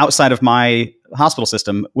 if it was outside of my hospital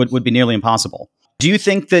system, would be nearly impossible. Do you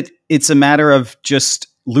think that it's a matter of just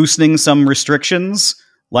loosening some restrictions,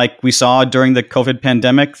 like we saw during the COVID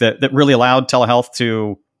pandemic, that really allowed telehealth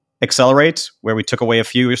to accelerate, where we took away a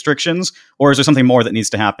few restrictions? Or is there something more that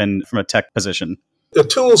needs to happen from a tech position? The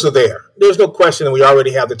tools are there. There's no question that we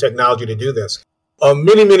already have the technology to do this.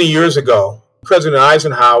 Many years ago, President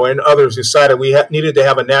Eisenhower and others decided we needed to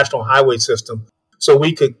have a national highway system so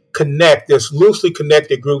we could connect this loosely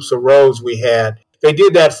connected groups of roads we had. They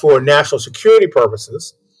did that for national security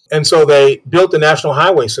purposes, and so they built the national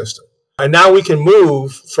highway system. And now we can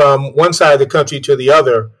move from one side of the country to the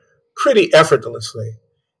other pretty effortlessly.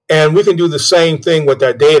 And we can do the same thing with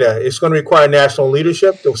our data. It's going to require national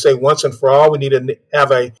leadership. They'll say once and for all, we need to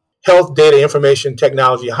have a health data information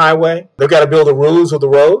technology highway. They've got to build the rules of the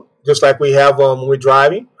road, just like we have when we're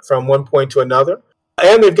driving from one point to another.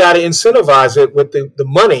 And they've got to incentivize it with the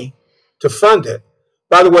money to fund it.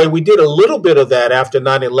 By the way, we did a little bit of that after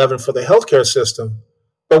 9/11 for the healthcare system,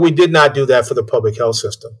 but we did not do that for the public health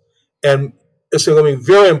system. And it's going to be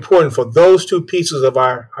very important for those two pieces of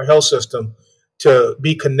our health system to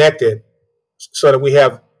be connected so that we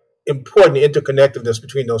have important interconnectedness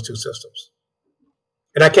between those two systems.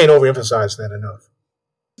 And I can't overemphasize that enough.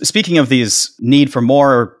 Speaking of these need for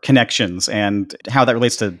more connections and how that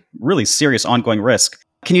relates to really serious ongoing risk,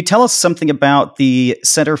 can you tell us something about the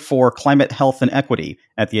Center for Climate Health and Equity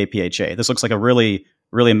at the APHA? This looks like a really,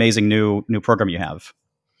 really amazing new program you have.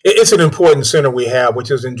 It's an important center we have, which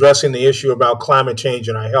is addressing the issue about climate change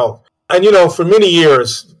in our health. And, for many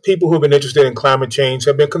years, people who have been interested in climate change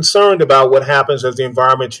have been concerned about what happens as the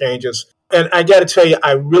environment changes. And I got to tell you,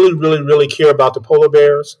 I really care about the polar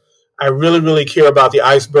bears. I really care about the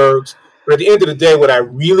icebergs. But at the end of the day, what I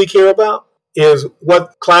really care about is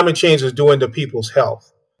what climate change is doing to people's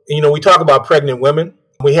health. And, we talk about pregnant women.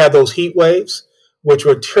 We had those heat waves, which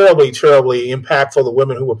were terribly impactful to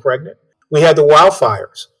women who were pregnant. We had the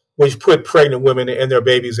wildfires, which put pregnant women and their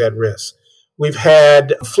babies at risk. We've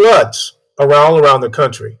had floods around the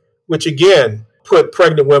country, which again put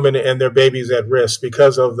pregnant women and their babies at risk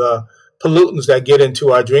because of the pollutants that get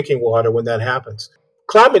into our drinking water when that happens.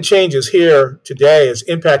 Climate change is here today, is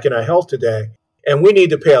impacting our health today, and we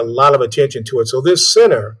need to pay a lot of attention to it. So this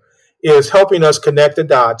center is helping us connect the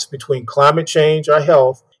dots between climate change, our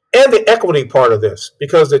health, and the equity part of this,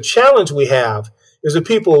 because the challenge we have is the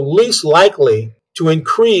people least likely to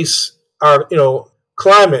increase our,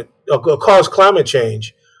 climate, or cause climate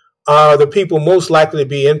change, are the people most likely to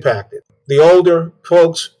be impacted. The older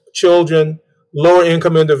folks, children, lower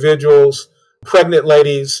income individuals, pregnant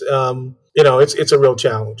ladies, it's a real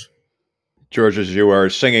challenge. George, as you are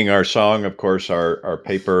singing our song, of course, our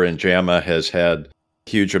paper in JAMA has had a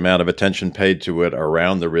huge amount of attention paid to it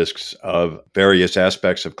around the risks of various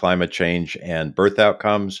aspects of climate change and birth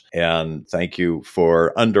outcomes. And thank you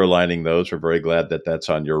for underlining those. We're very glad that that's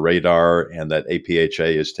on your radar and that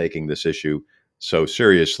APHA is taking this issue so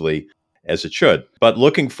seriously, as it should. But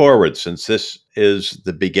looking forward, since this is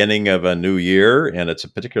the beginning of a new year, and it's a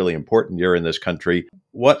particularly important year in this country,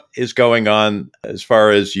 what is going on as far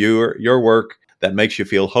as your work that makes you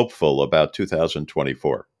feel hopeful about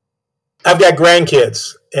 2024? I've got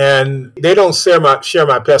grandkids, and they don't share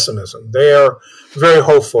my pessimism. They are very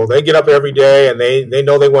hopeful. They get up every day, and they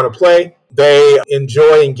know they want to play. They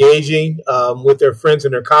enjoy engaging with their friends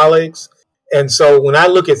and their colleagues. And so when I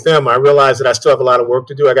look at them, I realize that I still have a lot of work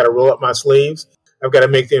to do. I got to roll up my sleeves. I've got to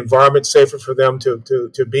make the environment safer for them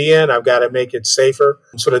to be in. I've got to make it safer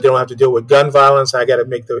so that they don't have to deal with gun violence. I got to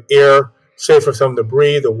make the air safer for them to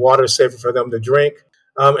breathe, the water safer for them to drink.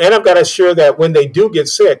 And I've got to ensure that when they do get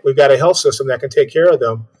sick, we've got a health system that can take care of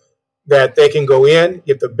them, that they can go in,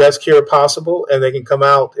 get the best care possible, and they can come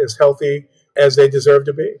out as healthy as they deserve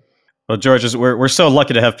to be. Well, George, we're so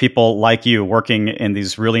lucky to have people like you working in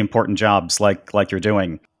these really important jobs like you're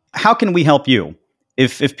doing. How can we help you?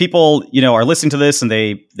 If people, are listening to this and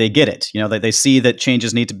they get it, they see that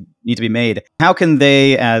changes need to be made, how can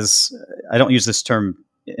they, as I don't use this term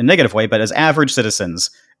in a negative way, but as average citizens,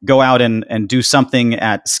 go out and do something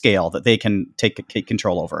at scale that they can take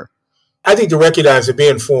control over? I think to recognize and be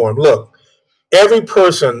informed. Look, every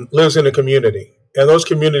person lives in a community, and those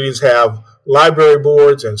communities have library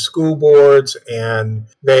boards and school boards, and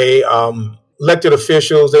they elected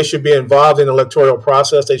officials. They should be involved in the electoral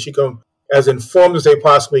process. They should come as informed as they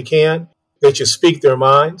possibly can. They should speak their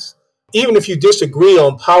minds. Even if you disagree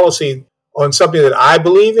on policy on something that I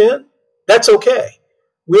believe in, that's okay.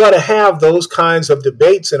 We ought to have those kinds of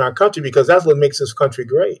debates in our country because that's what makes this country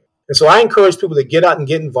great. And so I encourage people to get out and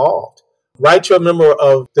get involved. Write your member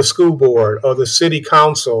of the school board or the city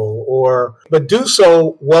council, but do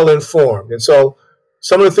so well informed. And so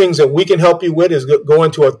some of the things that we can help you with is go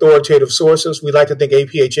into authoritative sources. We like to think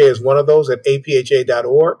APHA is one of those at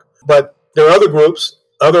apha.org. But there are other groups,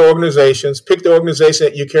 other organizations. Pick the organization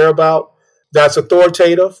that you care about, that's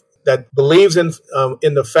authoritative, that believes in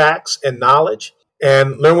the facts and knowledge,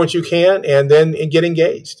 and learn what you can, and then get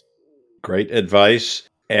engaged. Great advice.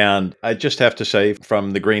 And I just have to say,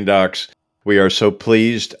 from the Green Docs, we are so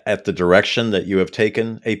pleased at the direction that you have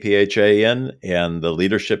taken APHA in and the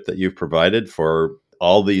leadership that you've provided for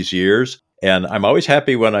all these years. And I'm always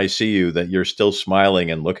happy when I see you that you're still smiling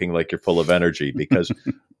and looking like you're full of energy because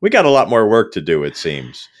we got a lot more work to do, it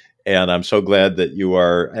seems. And I'm so glad that you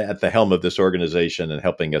are at the helm of this organization and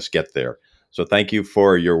helping us get there. So thank you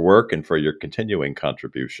for your work and for your continuing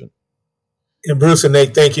contribution. And Bruce and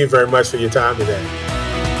Nate, thank you very much for your time today.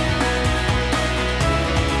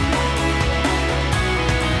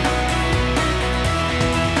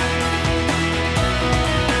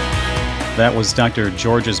 That was Dr.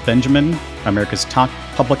 Georges Benjamin, America's top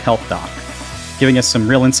public health doc, giving us some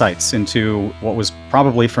real insights into what was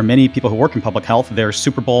probably, for many people who work in public health, their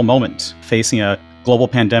Super Bowl moment, facing a global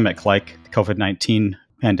pandemic like the COVID-19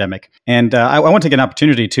 pandemic. And I want to take an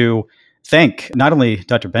opportunity to thank not only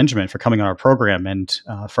Dr. Benjamin for coming on our program and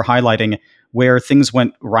for highlighting where things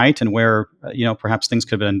went right and where perhaps things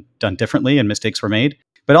could have been done differently and mistakes were made,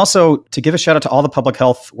 but also to give a shout out to all the public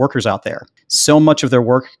health workers out there. So much of their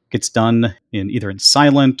work gets done either in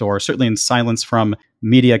silent or certainly in silence from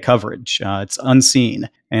media coverage. It's unseen.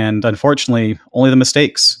 And unfortunately, only the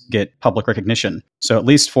mistakes get public recognition. So at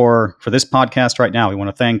least for this podcast right now, we want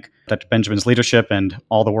to thank Dr. Benjamin's leadership and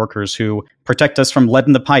all the workers who protect us from lead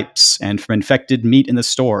in the pipes and from infected meat in the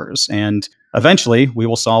stores. And eventually, we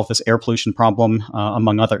will solve this air pollution problem,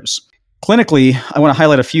 among others. Clinically, I want to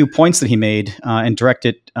highlight a few points that he made and direct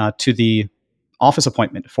it to the office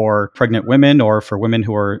appointment for pregnant women or for women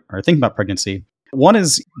who are thinking about pregnancy. One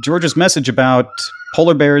is George's message about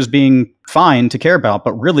polar bears being fine to care about,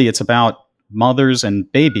 but really it's about mothers and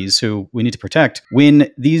babies who we need to protect when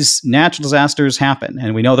these natural disasters happen.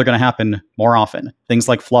 And we know they're going to happen more often. Things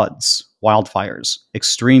like floods, wildfires,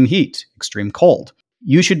 extreme heat, extreme cold.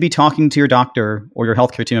 You should be talking to your doctor or your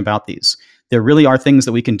healthcare team about these. There really are things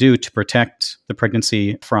that we can do to protect the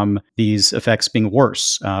pregnancy from these effects being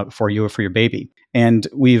worse for you or for your baby. And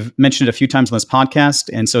we've mentioned it a few times on this podcast.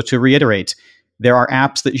 And so to reiterate, there are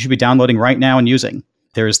apps that you should be downloading right now and using.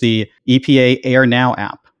 There's the EPA Air Now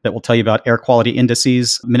app that will tell you about air quality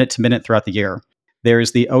indices minute to minute throughout the year.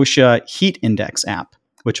 There's the OSHA Heat Index app,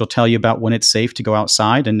 which will tell you about when it's safe to go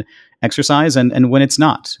outside and exercise and when it's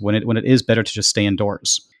not, when it is better to just stay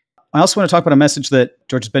indoors. I also want to talk about a message that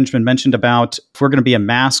George Benjamin mentioned about if we're going to be a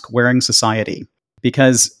mask-wearing society,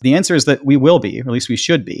 because the answer is that we will be, or at least we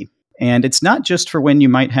should be. And it's not just for when you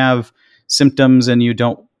might have symptoms and you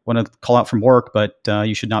don't want to call out from work, but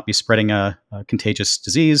you should not be spreading a contagious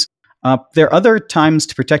disease. There are other times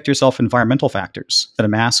to protect yourself from environmental factors that a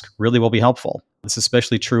mask really will be helpful. This is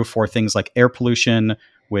especially true for things like air pollution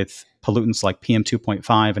with pollutants like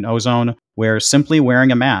PM2.5 and ozone, where simply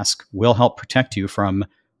wearing a mask will help protect you from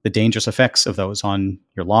the dangerous effects of those on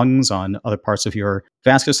your lungs, on other parts of your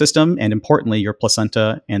vascular system, and importantly, your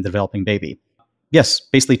placenta and the developing baby. Yes,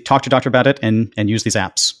 basically talk to your doctor about it and use these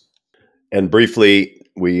apps. And briefly,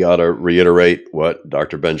 we ought to reiterate what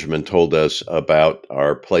Dr. Benjamin told us about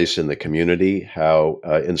our place in the community, how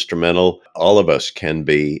instrumental all of us can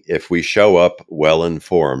be if we show up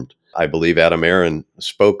well-informed. I believe Adam Aaron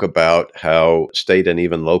spoke about how state and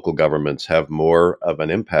even local governments have more of an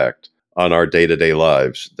impact on our day-to-day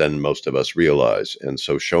lives than most of us realize. And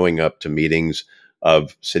so showing up to meetings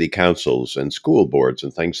of city councils and school boards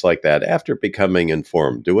and things like that after becoming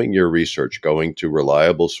informed, doing your research, going to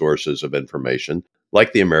reliable sources of information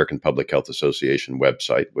like the American Public Health Association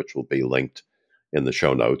website, which will be linked in the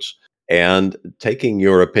show notes, and taking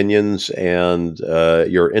your opinions and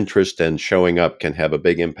your interest and showing up can have a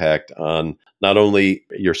big impact on not only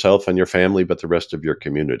yourself and your family, but the rest of your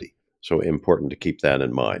community. So important to keep that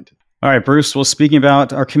in mind. All right, Bruce. Well, speaking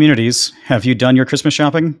about our communities, have you done your Christmas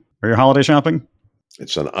shopping or your holiday shopping?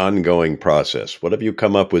 It's an ongoing process. What have you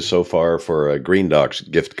come up with so far for a Green Docs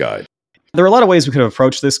gift guide? There are a lot of ways we could have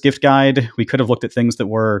approached this gift guide. We could have looked at things that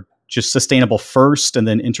were just sustainable first and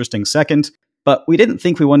then interesting second. But we didn't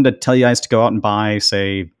think we wanted to tell you guys to go out and buy,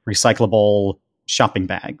 say, recyclable shopping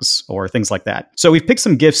bags or things like that. So we've picked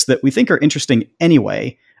some gifts that we think are interesting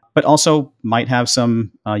anyway, but also might have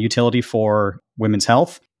some utility for women's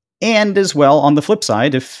health. And as well, on the flip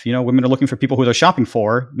side, if women are looking for people who they're shopping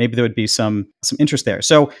for, maybe there would be some interest there.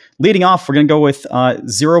 So leading off, we're going to go with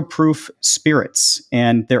zero proof spirits.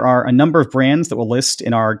 And there are a number of brands that we'll list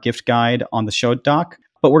in our gift guide on the show doc.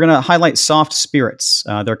 But we're going to highlight Soft Spirits.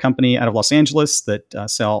 They're a company out of Los Angeles that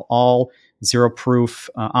sell all zero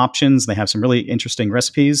proof options. They have some really interesting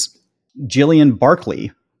recipes. Jillian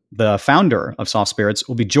Barkley, the founder of Soft Spirits,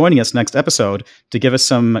 will be joining us next episode to give us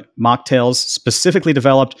some mocktails specifically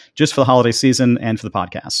developed just for the holiday season and for the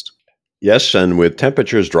podcast. Yes, and with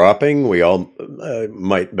temperatures dropping, we all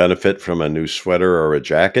might benefit from a new sweater or a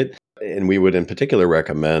jacket. And we would in particular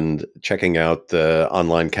recommend checking out the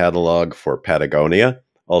online catalog for Patagonia,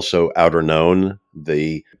 also Outerknown,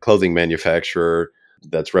 the clothing manufacturer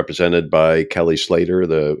that's represented by Kelly Slater,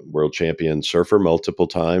 the world champion surfer multiple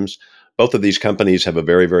times. Both of these companies have a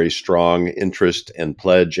very, very strong interest and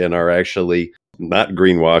pledge and are actually not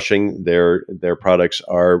greenwashing. Their products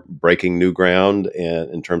are breaking new ground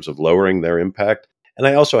in terms of lowering their impact. And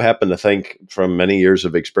I also happen to think from many years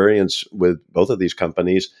of experience with both of these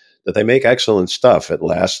companies that they make excellent stuff. It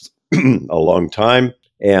lasts a long time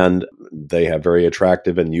and they have very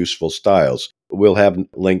attractive and useful styles. We'll have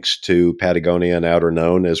links to Patagonia and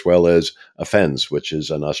Outerknown as well as Offens, which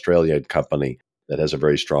is an Australian company that has a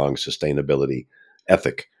very strong sustainability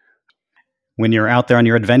ethic. When you're out there on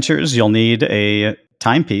your adventures, you'll need a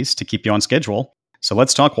timepiece to keep you on schedule. So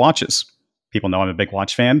let's talk watches. People know I'm a big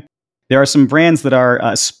watch fan. There are some brands that are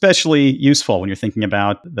especially useful when you're thinking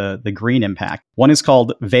about the green impact. One is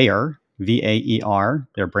called Vaer, Vaer.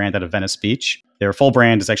 They're a brand out of Venice Beach. Their full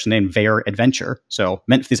brand is actually named Vaer Adventure, so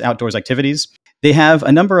meant for these outdoors activities. They have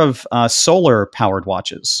a number of solar-powered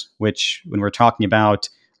watches, which when we're talking about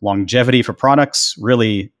longevity for products,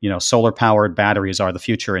 really, solar-powered batteries are the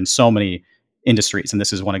future in so many industries, and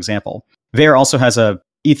this is one example. Vaer also has a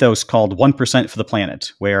ethos called 1% for the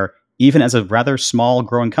planet, where even as a rather small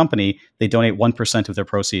growing company, they donate 1% of their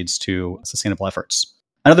proceeds to sustainable efforts.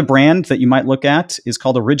 Another brand that you might look at is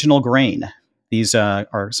called Original Grain. These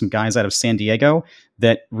are some guys out of San Diego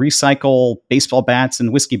that recycle baseball bats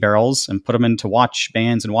and whiskey barrels and put them into watch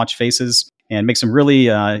bands and watch faces and make some really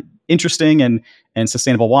interesting and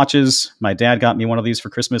sustainable watches. My dad got me one of these for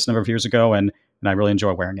Christmas a number of years ago, and I really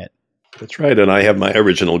enjoy wearing it. That's right. And I have my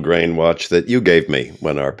Original Grain watch that you gave me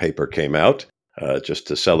when our paper came out, just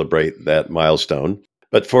to celebrate that milestone.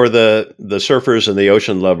 But for the surfers and the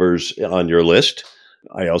ocean lovers on your list,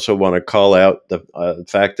 I also want to call out the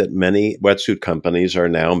fact that many wetsuit companies are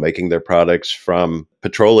now making their products from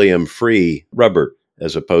petroleum-free rubber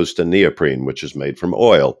as opposed to neoprene, which is made from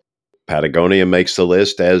oil. Patagonia makes the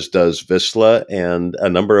list, as does Vissla and a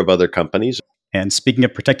number of other companies. And speaking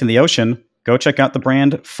of protecting the ocean, go check out the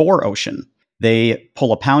brand 4Ocean. They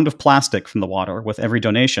pull a pound of plastic from the water with every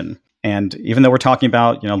donation. And even though we're talking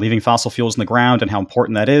about, leaving fossil fuels in the ground and how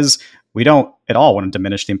important that is, we don't at all want to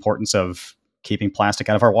diminish the importance of keeping plastic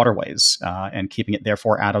out of our waterways and keeping it,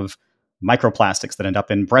 therefore, out of microplastics that end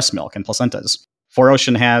up in breast milk and placentas.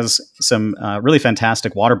 4Ocean has some really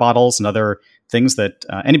fantastic water bottles and other things that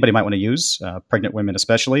anybody might want to use, pregnant women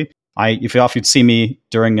especially. If you'd see me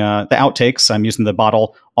during the outtakes, I'm using the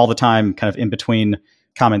bottle all the time, kind of in between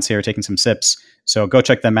comments here, taking some sips. So go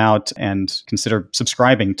check them out and consider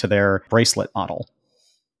subscribing to their bracelet model.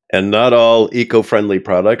 And not all eco-friendly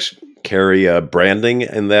products carry branding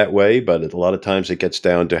in that way, but a lot of times it gets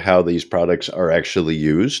down to how these products are actually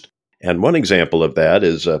used. And one example of that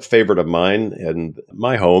is a favorite of mine in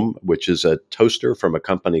my home, which is a toaster from a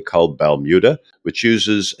company called Balmuda, which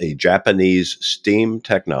uses a Japanese steam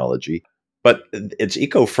technology. But its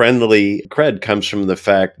eco-friendly cred comes from the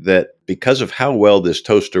fact that because of how well this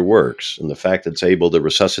toaster works and the fact it's able to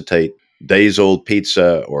resuscitate days-old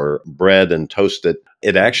pizza or bread and toast it,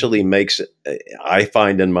 it actually makes, I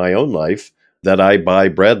find in my own life, that I buy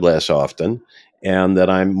bread less often. and that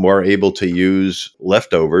I'm more able to use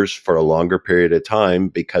leftovers for a longer period of time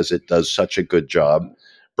because it does such a good job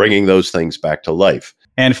bringing those things back to life.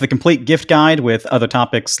 And for the complete gift guide with other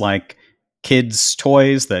topics like kids'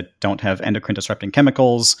 toys that don't have endocrine disrupting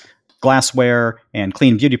chemicals, glassware, and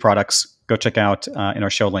clean beauty products, go check out in our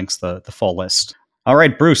show links the full list. All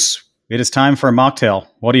right, Bruce, it is time for a mocktail.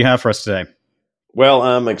 What do you have for us today? Well,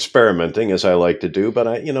 I'm experimenting as I like to do,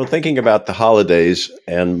 but thinking about the holidays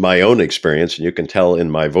and my own experience, and you can tell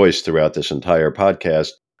in my voice throughout this entire podcast,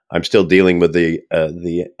 I'm still dealing with the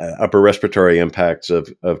upper respiratory impacts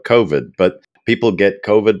of COVID. But people get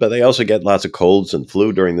COVID, but they also get lots of colds and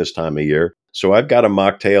flu during this time of year. So I've got a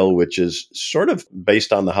mocktail which is sort of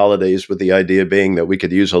based on the holidays, with the idea being that we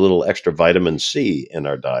could use a little extra vitamin C in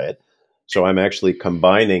our diet. So I'm actually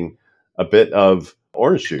combining a bit of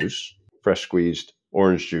orange juice, fresh squeezed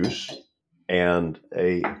orange juice, and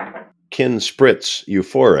a Kin Spritz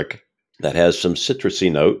Euphoric that has some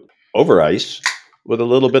citrusy note over ice with a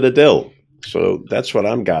little bit of dill. So that's what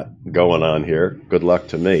I'm got going on here. Good luck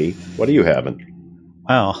to me. What are you having?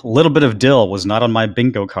 Wow, a little bit of dill was not on my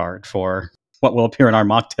bingo card for what will appear in our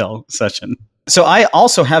mocktail session. So I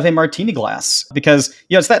also have a martini glass because,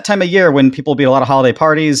 it's that time of year when people will be at a lot of holiday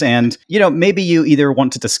parties and, maybe you either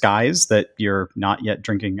want to disguise that you're not yet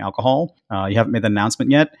drinking alcohol, you haven't made the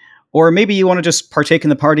announcement yet, or maybe you want to just partake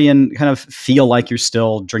in the party and kind of feel like you're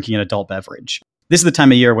still drinking an adult beverage. This is the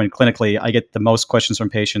time of year when clinically I get the most questions from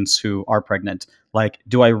patients who are pregnant. Like,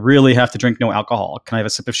 do I really have to drink no alcohol? Can I have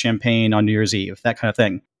a sip of champagne on New Year's Eve? That kind of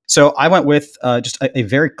thing. So I went with just a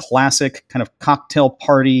very classic kind of cocktail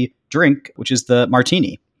party drink, which is the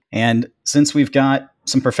martini. And since we've got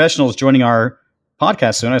some professionals joining our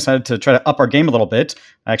podcast soon, I decided to try to up our game a little bit.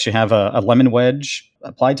 I actually have a lemon wedge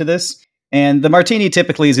applied to this. And the martini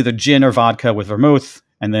typically is either gin or vodka with vermouth.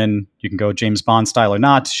 And then you can go James Bond style or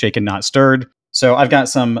not, shaken, not stirred. So I've got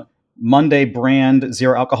some Monday brand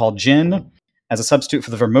zero alcohol gin. As a substitute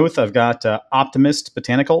for the vermouth, I've got Optimist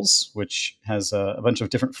Botanicals, which has a bunch of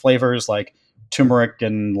different flavors like turmeric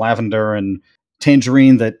and lavender and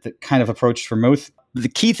tangerine that kind of approached vermouth. The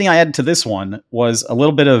key thing I added to this one was a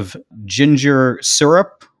little bit of ginger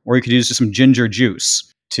syrup, or you could use just some ginger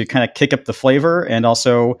juice to kind of kick up the flavor. And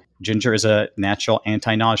also, ginger is a natural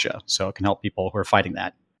anti-nausea, so it can help people who are fighting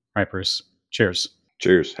that. All right, Bruce. Cheers.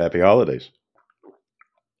 Cheers. Happy holidays.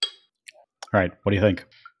 All right. What do you think?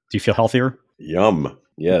 Do you feel healthier? Yum.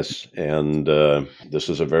 Yes. And this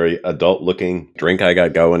is a very adult-looking drink I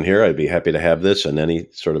got going here. I'd be happy to have this in any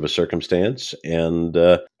sort of a circumstance. And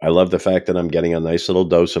I love the fact that I'm getting a nice little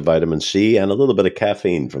dose of vitamin C and a little bit of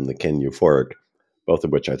caffeine from the Kin Euphoric, both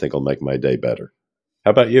of which I think will make my day better.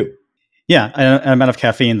 How about you? Yeah, an amount of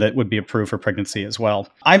caffeine that would be approved for pregnancy as well.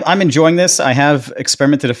 I'm enjoying this. I have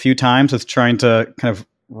experimented a few times with trying to kind of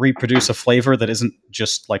reproduce a flavor that isn't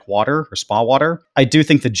just like water or spa water. I do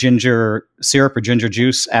think the ginger syrup or ginger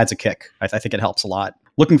juice adds a kick. I think it helps a lot.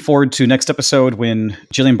 Looking forward to next episode when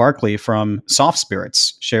Jillian Barkley from Soft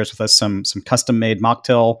Spirits shares with us some custom-made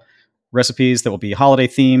mocktail recipes that will be holiday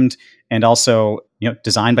themed and also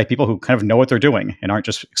designed by people who kind of know what they're doing and aren't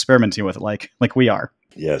just experimenting with it like we are.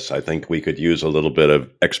 Yes, I think we could use a little bit of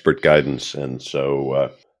expert guidance, and so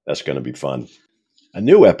that's going to be fun. A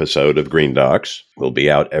new episode of Green Docs will be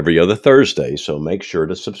out every other Thursday, so make sure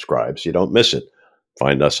to subscribe so you don't miss it.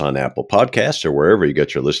 Find us on Apple Podcasts or wherever you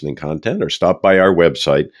get your listening content, or stop by our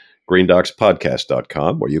website,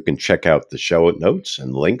 greendocspodcast.com, where you can check out the show notes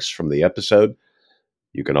and links from the episode.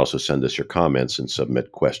 You can also send us your comments and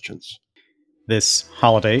submit questions. This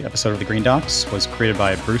holiday episode of the Green Docs was created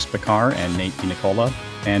by Bruce Bakar and Nate DiNicola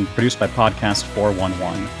and produced by Podcast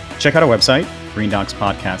 411. Check out our website,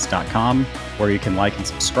 greendocspodcast.com, where you can like and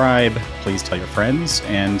subscribe. Please tell your friends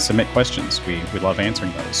and submit questions. We love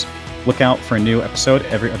answering those. Look out for a new episode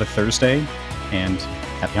every other Thursday, and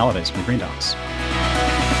happy holidays from the Green Docs.